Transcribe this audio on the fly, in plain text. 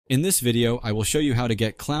In this video, I will show you how to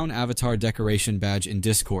get Clown Avatar Decoration Badge in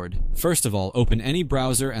Discord. First of all, open any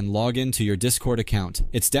browser and log in to your Discord account.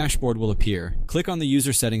 Its dashboard will appear. Click on the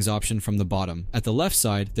user settings option from the bottom. At the left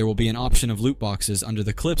side, there will be an option of loot boxes under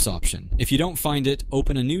the clips option. If you don't find it,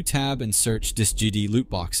 open a new tab and search disgd loot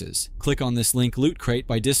boxes. Click on this link Loot Crate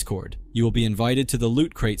by Discord. You will be invited to the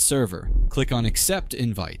Loot Crate server. Click on Accept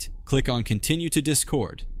Invite. Click on Continue to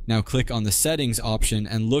Discord. Now click on the settings option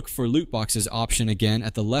and look for loot boxes option again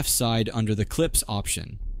at the left side under the clips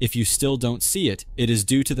option. If you still don't see it, it is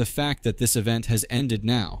due to the fact that this event has ended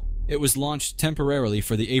now. It was launched temporarily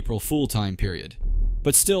for the April Fool time period.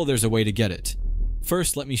 But still there's a way to get it.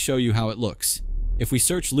 First, let me show you how it looks. If we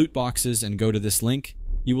search loot boxes and go to this link,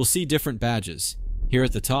 you will see different badges. Here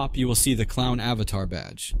at the top, you will see the Clown Avatar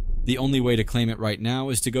badge. The only way to claim it right now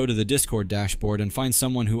is to go to the Discord dashboard and find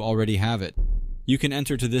someone who already have it. You can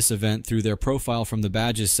enter to this event through their profile from the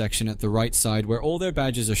badges section at the right side where all their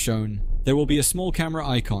badges are shown. There will be a small camera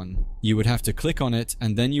icon. You would have to click on it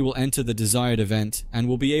and then you will enter the desired event and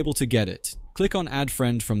will be able to get it. Click on Add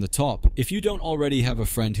Friend from the top if you don't already have a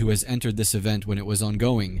friend who has entered this event when it was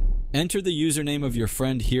ongoing. Enter the username of your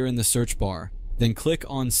friend here in the search bar. Then click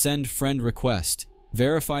on Send Friend Request.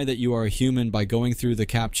 Verify that you are a human by going through the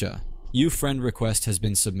CAPTCHA. Your friend request has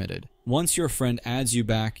been submitted. Once your friend adds you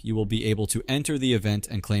back, you will be able to enter the event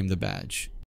and claim the badge.